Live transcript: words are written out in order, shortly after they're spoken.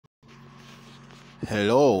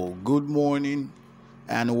Hello, good morning,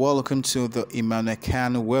 and welcome to the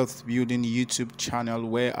Imanakan Wealth Building YouTube channel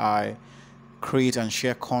where I create and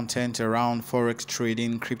share content around forex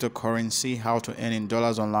trading, cryptocurrency, how to earn in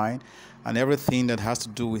dollars online, and everything that has to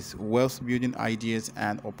do with wealth building ideas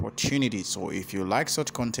and opportunities. So if you like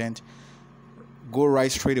such content, go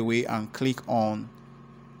right straight away and click on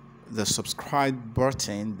the subscribe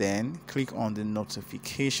button, then click on the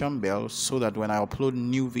notification bell so that when I upload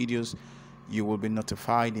new videos you will be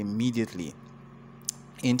notified immediately.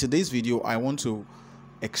 In today's video, I want to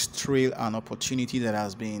extrail an opportunity that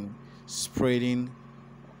has been spreading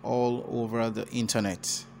all over the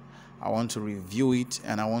internet. I want to review it,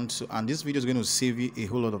 and this video is going to save you a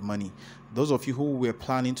whole lot of money. Those of you who were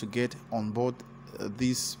planning to get on board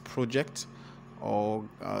this project or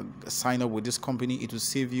sign up with this company, it will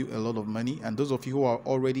save you a lot of money. And those of you who are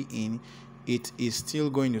already in, it is still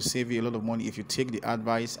going to save you a lot of money if you take the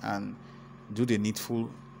advice and do the needful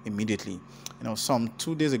immediately. Some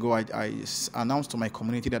 2 days ago, I announced to my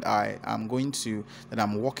community that I'm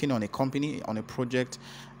working on a company, on a project.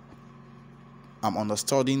 I'm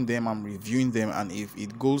understudying them, I'm reviewing them, and if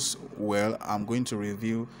it goes well, I'm going to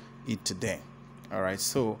review it today. All right,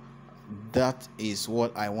 so that is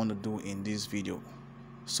what I want to do in this video.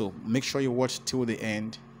 So make sure you watch till the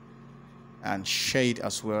end and share it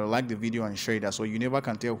as well. Like the video and share it as well. You never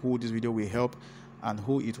can tell who this video will help and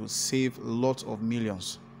who it will save lots of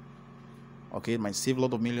millions. Okay, it might save a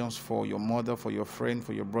lot of millions for your mother, for your friend,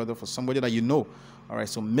 for your brother, for somebody that you know. All right,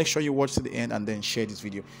 so make sure you watch to the end and then share this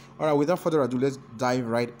video. All right, without further ado, let's dive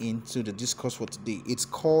right into the discourse for today. It's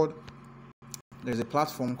called, there's a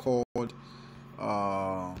platform called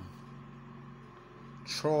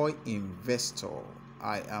Troy Investor.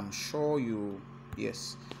 I am sure you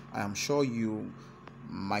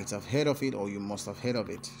might have heard of it, or you must have heard of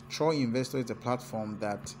it. Troy Investor is a platform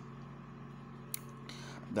that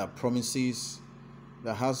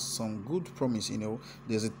has some good promise.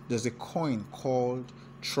 There's a coin called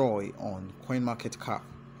Troy on CoinMarketCap,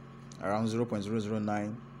 around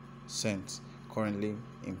 0.009 cents currently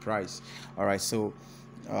in price. All right, so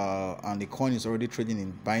and the coin is already trading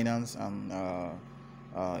in Binance and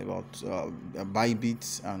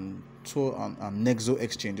Bybit and Nexo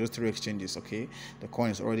exchange, those three exchanges. Okay, the coin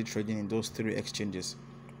is already trading in those three exchanges.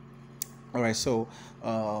 All right, so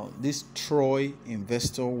this Troy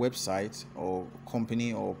Investor website or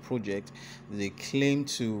company or project, they claim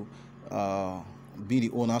to be the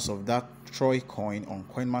owners of that Troy coin on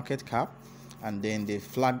CoinMarketCap, and then they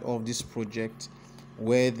flagged off this project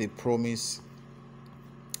where they promise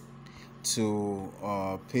to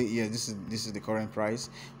pay. Yeah, this is the current price,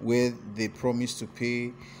 where they promise to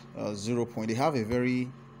pay They have a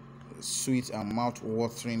very sweet and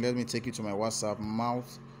mouth-watering. Let me take you to my WhatsApp.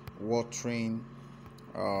 Mouth-watering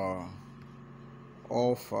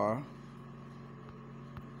offer.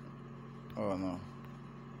 Oh no,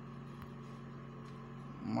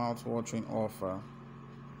 mouth-watering offer.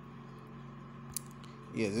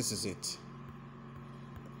 Yeah, this is it.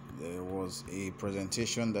 There was a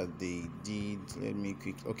presentation that they did. Let me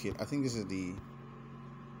okay, I think this is the,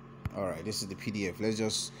 all right, this is the PDF. Let's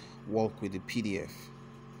just work with the PDF.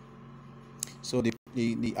 So the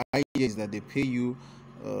idea is that they pay you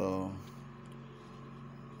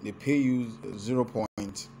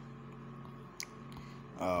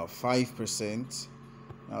 0.5%.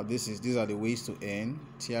 Now these are the ways to earn.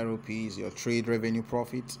 TROP is your trade revenue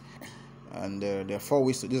profit, and there are four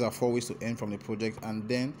ways to earn from the project. And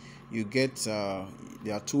then you get there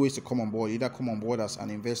are two ways to come on board. Either come on board as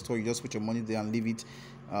an investor, you just put your money there and leave it,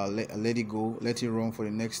 let it go, let it run for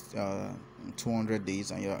the next 200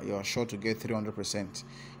 days, and you're sure to get 300%.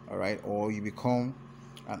 All right, or you become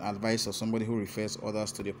an advisor, somebody who refers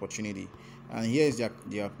others to the opportunity. And here is their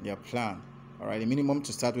plan. All right, the minimum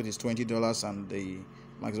to start with is $20 and the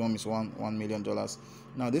maximum is $1 million.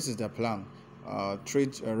 Now this is their plan.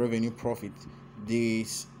 Trade revenue profit. They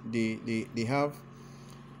have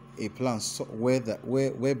a plan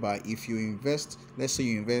whereby if you invest, let's say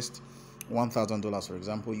you invest $1,000, for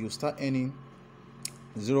example, you start earning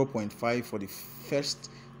 0.5 for the first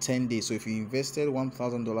 10 days. So if you invested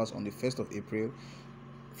 $1,000 on the 1st of April,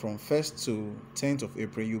 from 1st to 10th of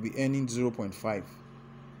April, you'll be earning 0.5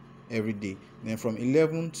 every day. Then from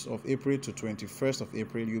 11th of April to 21st of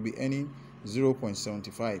April, you'll be earning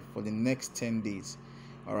 0.75 for the next 10 days.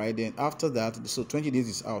 All right, then after that, so 20 days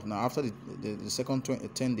is out. Now after the second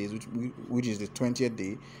 10 days, which is the 20th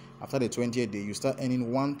day, after the 20th day, you start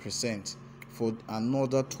earning 1% for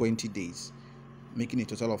another 20 days, making a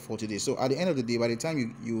total of 40 days. So at the end of the day, by the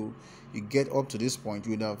time you get up to this point,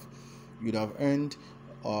 you'd have earned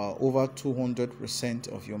over 200%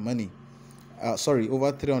 of your money. sorry,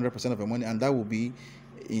 over 300% of your money, and that will be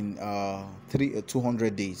in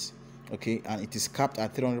 200 days. Okay, and it is capped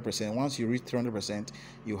at 300%. Once you reach 300%,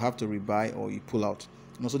 you have to rebuy or you pull out.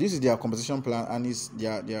 So this is their compensation plan, and it's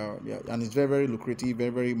and it's very, very lucrative, very,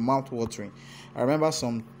 very mouth-watering. I remember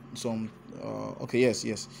some okay,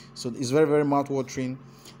 yes, so it's very, very mouth-watering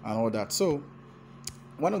and all that. So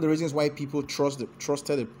one of the reasons why people trusted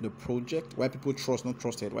the project, why people trust, not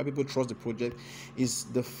trusted, why people trust the project, is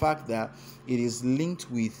the fact that it is linked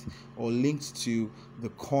to the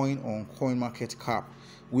coin on CoinMarketCap,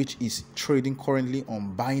 which is trading currently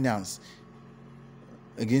on Binance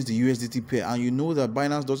against the USDT pair. And you know that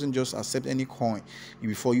Binance doesn't just accept any coin.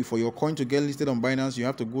 For your coin to get listed on Binance, you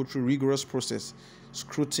have to go through rigorous process,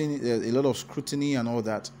 scrutiny, a lot of scrutiny and all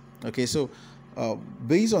that. Okay, so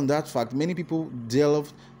based on that fact, many people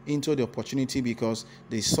delved into the opportunity because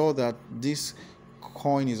they saw that this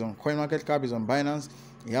coin is on CoinMarketCap, is on Binance.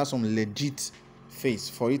 It has some legit face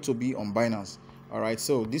for it to be on Binance. All right,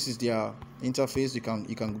 so this is their interface.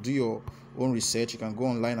 You can do your own research. You can go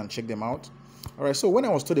online and check them out. All right, so when I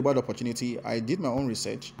was told about the opportunity, I did my own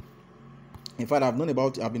research. In fact, I've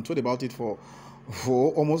been told about it for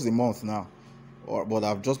almost a month now. But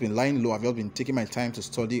I've just been lying low. I've just been taking my time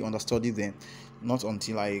to understudy them, not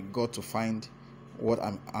until I got to find what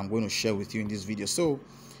I'm going to share with you in this video. So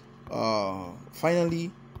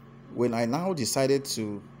finally, when I now decided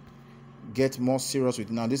to get more serious with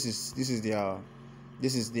it, now this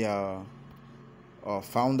is their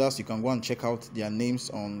founders. You can go and check out their names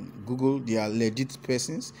on Google. They are legit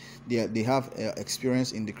persons. They have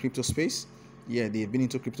experience in the crypto space. Yeah, they've been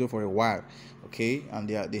into crypto for a while. Okay, and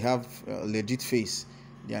they have a legit face.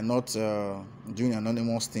 They are not doing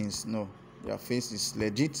anonymous things. No, their face is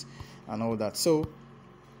legit and all that. So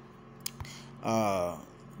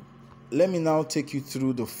let me now take you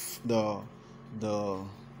through the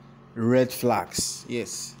red flags.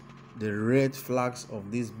 Yes, the red flags of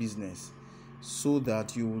this business, so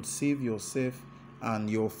that you will save yourself and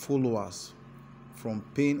your followers from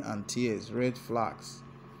pain and tears. Red flags.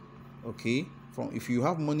 Okay, if you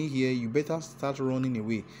have money here, you better start running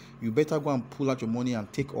away. You better go and pull out your money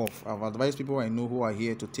and take off. I've advised people I know who are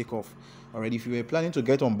here to take off already. If you were planning to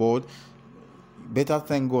get on board, better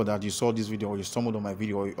thank God that you saw this video, or you stumbled on my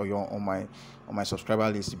video, or you're on my subscriber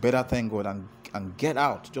list. You better thank God and get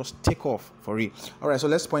out. Just take off for real. All right, so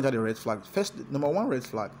let's point out the red flag. First, number one red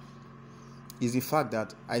flag is the fact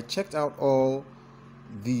that I checked out all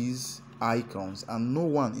these icons and no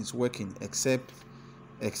one is working except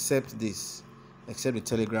the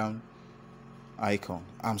Telegram icon.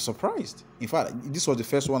 I'm surprised. In fact, this was the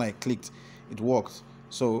first one I clicked. It worked.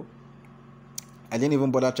 So I didn't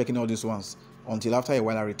even bother checking all these ones until after a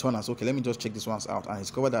while I returned and said, okay, let me just check these ones out, and I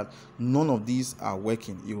discovered that none of these are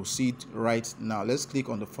working. You will see it right now. Let's click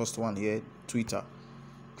on the first one here, Twitter.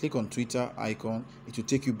 Click on Twitter icon. It will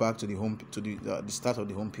take you back to the home, to the start of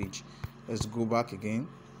the home page. Let's go back again.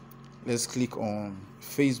 Let's click on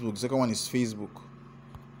Facebook. The second one is Facebook.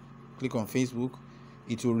 Click on Facebook.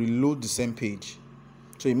 It will reload the same page.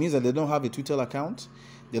 So it means that they don't have a Twitter account.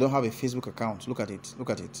 They don't have a Facebook account. Look at it. Look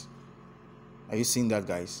at it. Are you seeing that,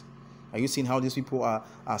 guys? Are you seeing how these people are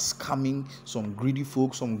scamming some greedy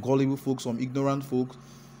folks, some gullible folks, some ignorant folks?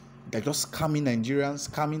 They're just scamming Nigerians,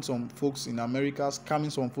 scamming some folks in America,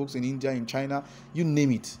 scamming some folks in India, in China, you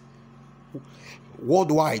name it.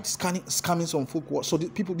 Worldwide, scamming some folks. So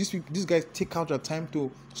these guys take out their time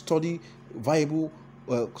to study viable,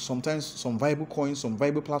 sometimes some viable coins, some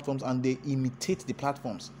viable platforms, and they imitate the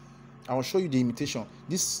platforms. I will show you the imitation.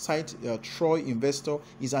 This site, Troy Investor,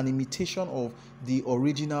 is an imitation of the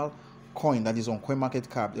original coin that is on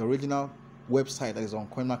CoinMarketCap. The original website that is on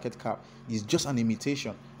CoinMarketCap is just an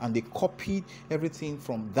imitation, and they copied everything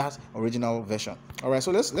from that original version. All right,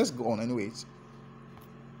 so let's go on. Anyways,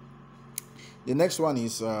 the next one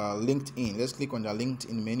is LinkedIn. Let's click on the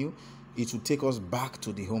LinkedIn menu. It will take us back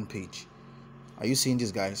to the home page. Are you seeing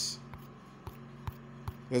this, guys?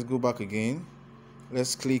 Let's go back again.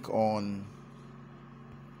 Let's click on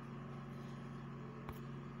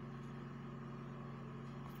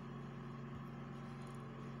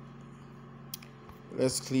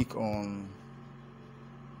Instagram.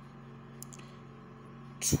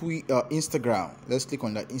 Let's click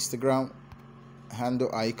on the Instagram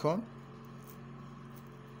handle icon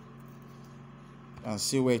and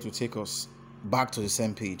see where it will take us back to the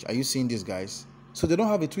same page. Are you seeing this, guys? So they don't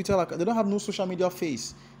have a Twitter account. They don't have no social media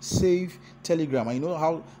face. Save Telegram. And you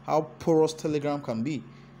know how porous Telegram can be.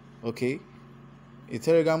 Okay, a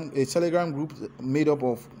Telegram group made up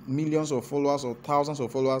of millions of followers or thousands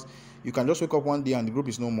of followers. You can just wake up one day and the group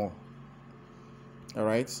is no more. All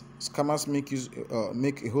right, scammers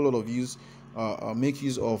make a whole lot of use make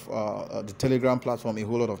use of the Telegram platform a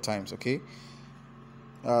whole lot of times. Okay.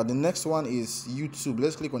 The next one is YouTube.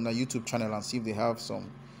 Let's click on the YouTube channel and see if they have some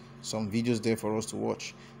videos there for us to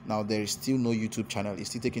watch. Now there is still no YouTube channel. It's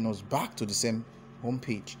still taking us back to the same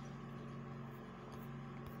homepage.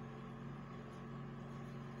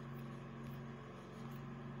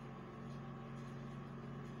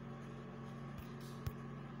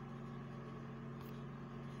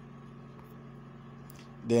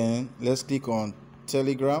 Then let's click on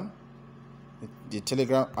Telegram. The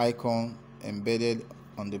Telegram icon embedded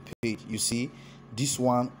on the page. You see this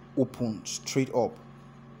one opened straight up.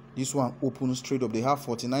 This one opened straight up. They have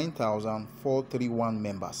 49,431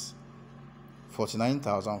 members.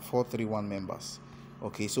 49,431 members.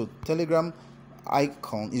 Okay, so Telegram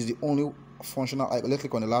icon is the only functional icon. Let's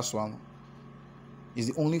click on the last one. Is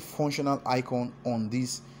the only functional icon on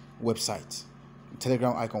this website.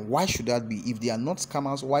 Telegram icon. Why should that be? If they are not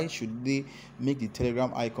scammers, why should they make the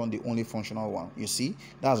Telegram icon the only functional one? You see,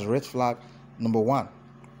 that's red flag number 1.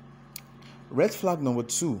 Red flag number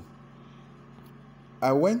 2.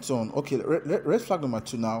 I went on. Okay, red flag number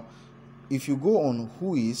 2. Now, if you go on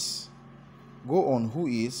Whois.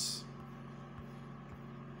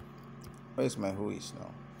 Where's my Whois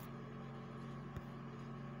now?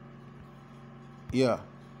 Yeah,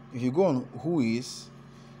 if you go on Whois,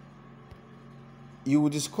 you will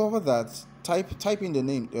discover that type in the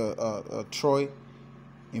name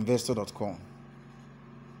troyinvestor.com.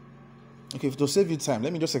 Okay, to save you time,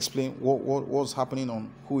 let me just explain what's happening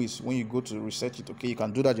on Whois when you go to research it. Okay, you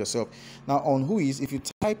can do that yourself. Now on Whois, if you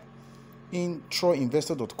type in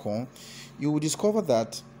troyinvestor.com, you will discover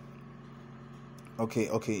that okay,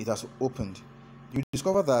 it has opened. You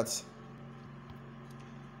discover that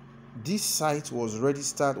this site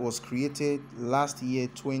was created last year,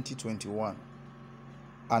 2021.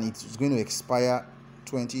 And it's going to expire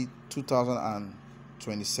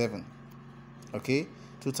 2027. Okay,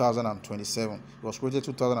 2027. It was created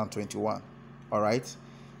 2021. All right.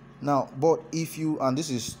 Now, but if you, and this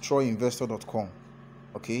is troyinvestor.com.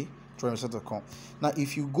 Okay, troyinvestor.com. Now,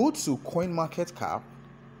 if you go to CoinMarketCap,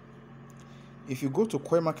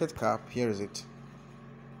 here is it,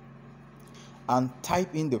 and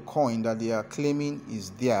type in the coin that they are claiming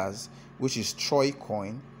is theirs, which is Troy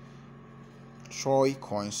coin. So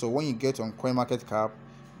when you get on CoinMarketCap,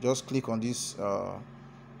 just click on this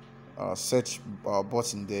search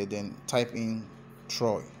button there, then type in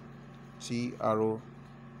Troy, TROY,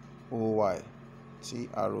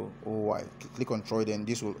 click on Troy, then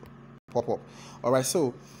this will pop up. All right,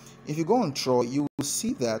 so if you go on Troy, you will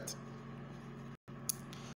see that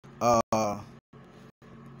the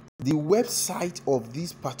website of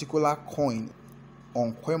this particular coin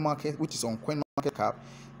on CoinMarket, which is on CoinMarketCap,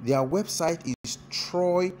 their website is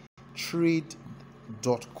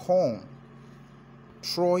troytrade.com.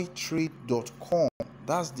 Troytrade.com.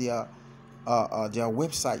 That's their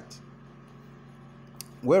website.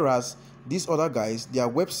 Whereas these other guys, their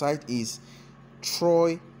website is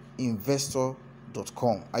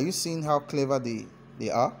troyinvestor.com. Are you seeing how clever they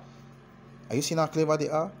are? Are you seeing how clever they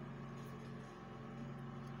are?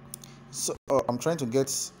 So I'm trying to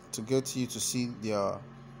get you to see their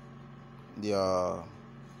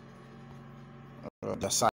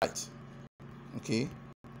site. Okay.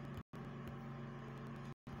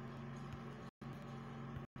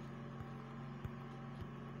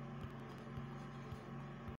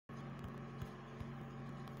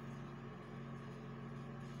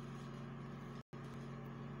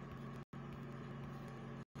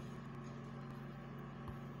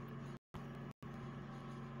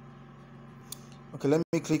 Okay, let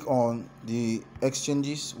me click on the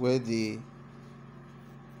exchanges where the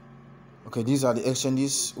these are the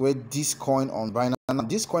exchanges where this coin on Binance.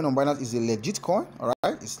 This coin on Binance is a legit coin. All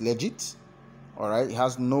right, it's legit. All right, it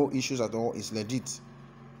has no issues at all. It's legit.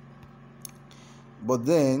 But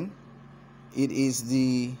then it is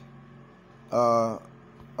the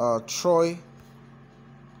Troy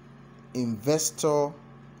investor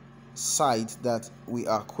site that we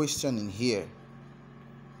are questioning here.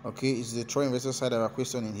 Okay, it's the Troy investor site that we are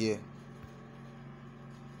questioning here.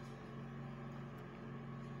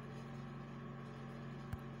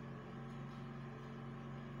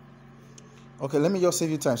 Okay, let me just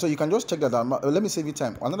save you time. So you can just check that out. Let me save you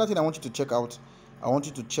time. Another thing I want you to check out,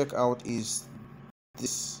 is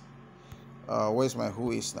this. Where's my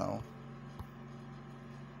Whois now?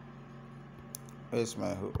 Where's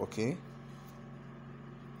my Who? Okay.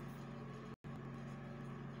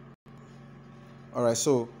 All right,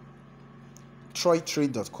 so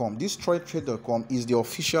troytrade.com. This troytrade.com is the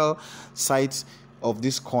official site of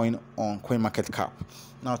this coin on CoinMarketCap.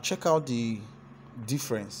 Now check out the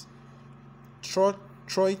difference.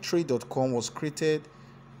 TroyTrade.com was created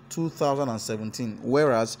 2017,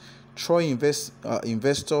 whereas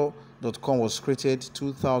TroyInvestor.com was created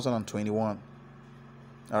 2021.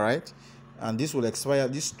 All right, and this will expire.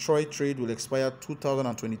 This Troy Trade will expire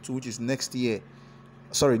 2022, which is next year.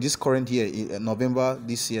 Sorry, this current year, November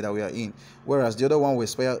this year that we are in. Whereas the other one will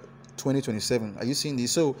expire 2027. Are you seeing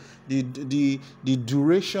this? So the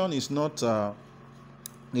duration is not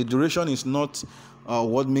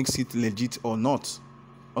what makes it legit or not.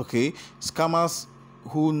 Okay, scammers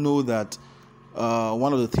who know that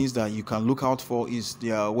one of the things that you can look out for is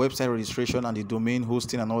their website registration and the domain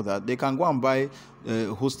hosting and all that. They can go and buy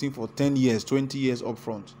hosting for 10 years, 20 years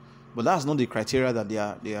upfront, but that's not the criteria that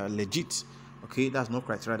they are legit. Okay, that's no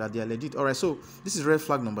criteria that they are legit. All right, so this is red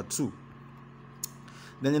flag number 2.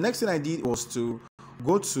 Then the next thing I did was to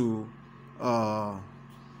go to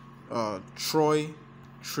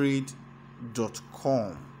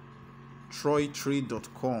TroyTrade.com.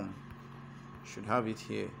 TroyTrade.com. Should have it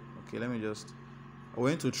here. Okay, let me just. I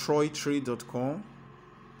went to TroyTrade.com.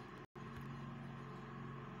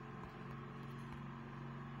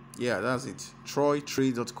 Yeah, that's it.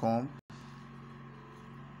 TroyTrade.com.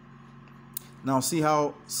 Now see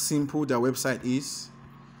how simple their website is.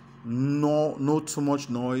 No too much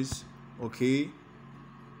noise. Okay.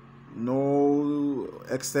 No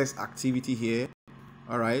excess activity here.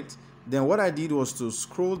 All right. Then what I did was to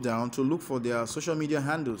scroll down to look for their social media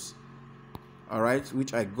handles. All right,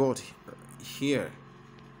 which I got here.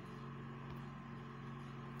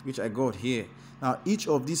 Now each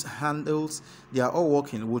of these handles, they are all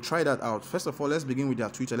working. We'll try that out. First of all, let's begin with their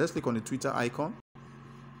Twitter. Let's click on the Twitter icon.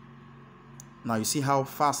 Now you see how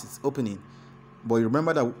fast it's opening, but you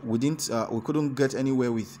remember that we couldn't get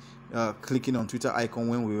anywhere with clicking on Twitter icon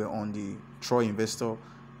when we were on the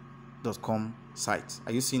TroyInvestor.com site.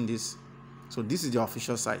 Are you seeing this? So this is the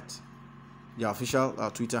official site, the official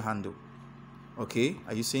Twitter handle. Okay,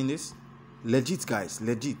 are you seeing this? Legit, guys,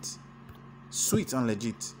 legit, sweet and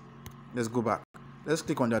legit. Let's go back. Let's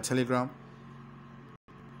click on their Telegram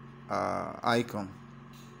icon.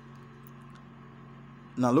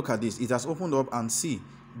 Now look at this. It has opened up, and see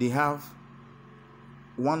they have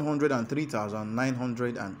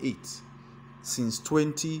 103,908 since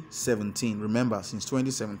 2017. Remember, since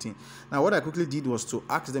 2017. Now what I quickly did was to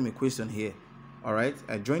ask them a question here. All right,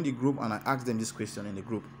 I joined the group and I asked them this question in the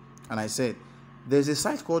group, and I said, there's a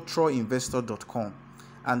site called TroyInvestor.com,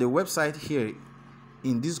 and the website here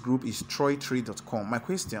in this group is TroyTrade.com. My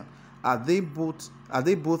question: are they both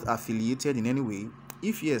affiliated in any way?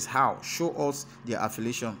 If yes, how? Show us their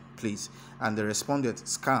affiliation, please. And they responded,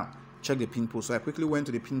 scam. Check the pin post. So I quickly went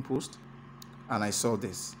to the pin post, and I saw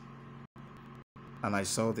this.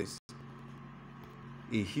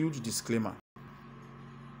 A huge disclaimer.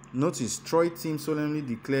 Notice, Troy team solemnly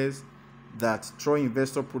declares that Troy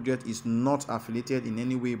Investor Project is not affiliated in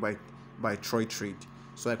any way by Troy Trade.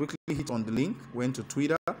 So I quickly hit on the link, went to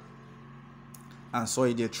Twitter, and saw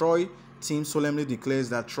it there. Troy team solemnly declares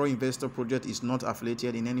that Troy Investor Project is not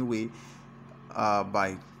affiliated in any way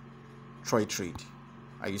by Troy Trade.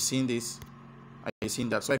 Are you seeing this? Are you seeing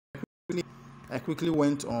that? So I quickly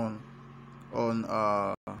went on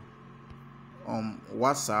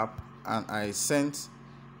WhatsApp, and I sent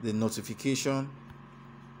the notification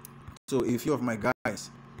to a few of my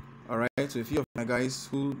guys. All right, to a few of my guys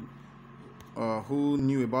who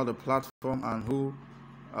knew about the platform and who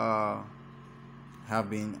have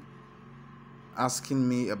been asking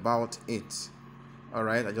me about it. All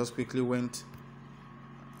right, I just quickly went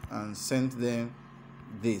and sent them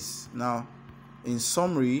this. Now in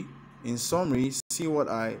summary, see what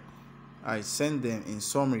I sent them in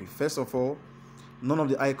summary. First of all, none of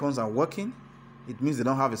the icons are working. It means they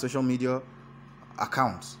don't have a social media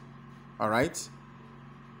account. All right,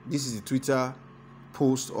 this is the Twitter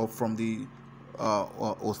post from the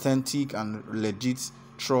authentic and legit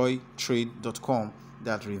TroyTrade.com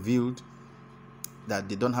that revealed that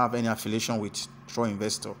they don't have any affiliation with Troy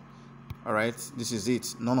Investor. All right, this is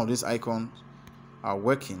it. None of these icons are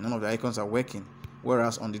working.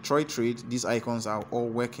 Whereas on the Troy Trade, these icons are all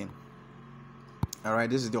working. All right,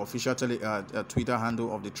 this is the official Twitter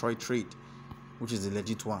handle of the Troy Trade, which is the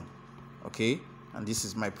legit one. Okay, and this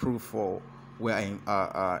is my proof for where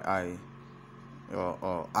I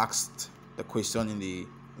asked the question in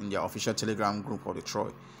the official Telegram group of the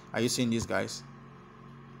Troy. Are you seeing this, guys?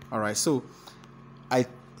 All right, so I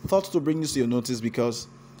thought to bring this to your notice because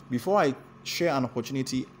before I share an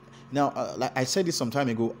opportunity, now like I said this some time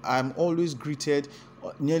ago, I'm always greeted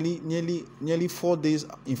nearly 4 days,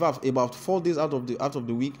 in fact about 4 days out of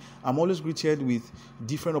the week, I'm always greeted with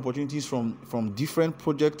different opportunities from different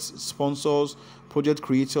project sponsors, project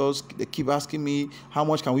creators. They keep asking me, how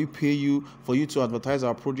much can we pay you for you to advertise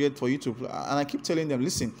our project, for you to, and I keep telling them,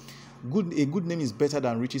 listen, a good name is better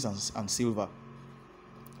than riches and silver,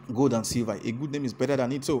 gold and silver. A good name is better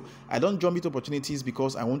than it. So I don't jump into opportunities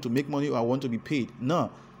because I want to make money or I want to be paid. No.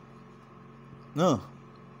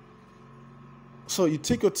 So you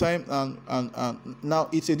take your time, and now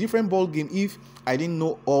it's a different ball game if I didn't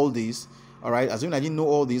know all this. All right, assuming I didn't know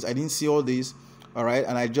all this, I didn't see all this. All right,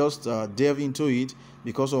 and I just delve into it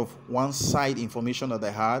because of one side information that I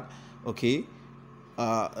had. Okay,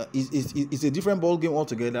 it's a different ball game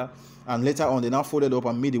altogether. And later on, they now folded up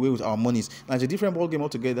and made away with our monies. Now it's a different ball game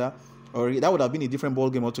altogether. Or that would have been a different ball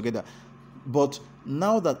game altogether. But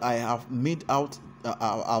now that I have made out,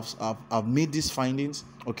 I've made these findings.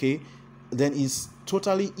 Okay, then it's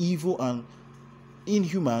totally evil and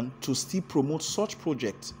inhuman to still promote such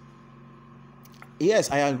projects. Yes,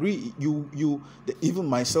 I agree. Even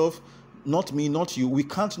myself, not me, not you, we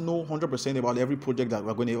can't know 100% about every project that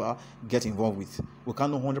we're going to get involved with. We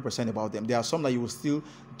can't know 100% about them. There are some that you will still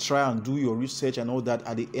try and do your research and all that.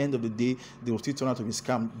 At the end of the day, they will still turn out to be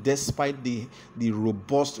scam, despite the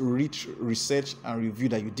robust, rich research and review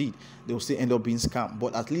that you did. They will still end up being scam.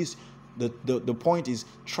 But at least the point is,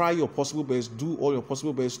 try your possible best, do all your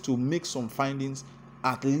possible best to make some findings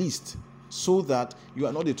at least, so that you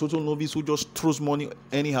are not a total novice who just throws money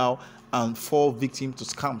anyhow and fall victim to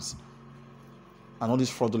scams and all these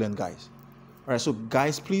fraudulent guys. All right, so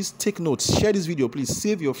guys, please take notes, share this video, please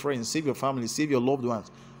save your friends, save your family, save your loved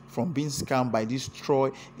ones from being scammed by this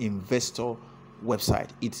Troy Investor website.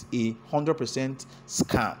 It's a 100%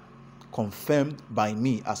 scam, confirmed by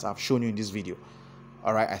me, as I've shown you in this video.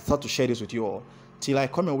 All right, I thought to share this with you all. Till I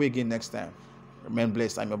come your way again next time, remain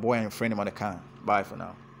blessed. I'm your boy and friend, Emmanuel Khan. Bye for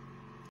now.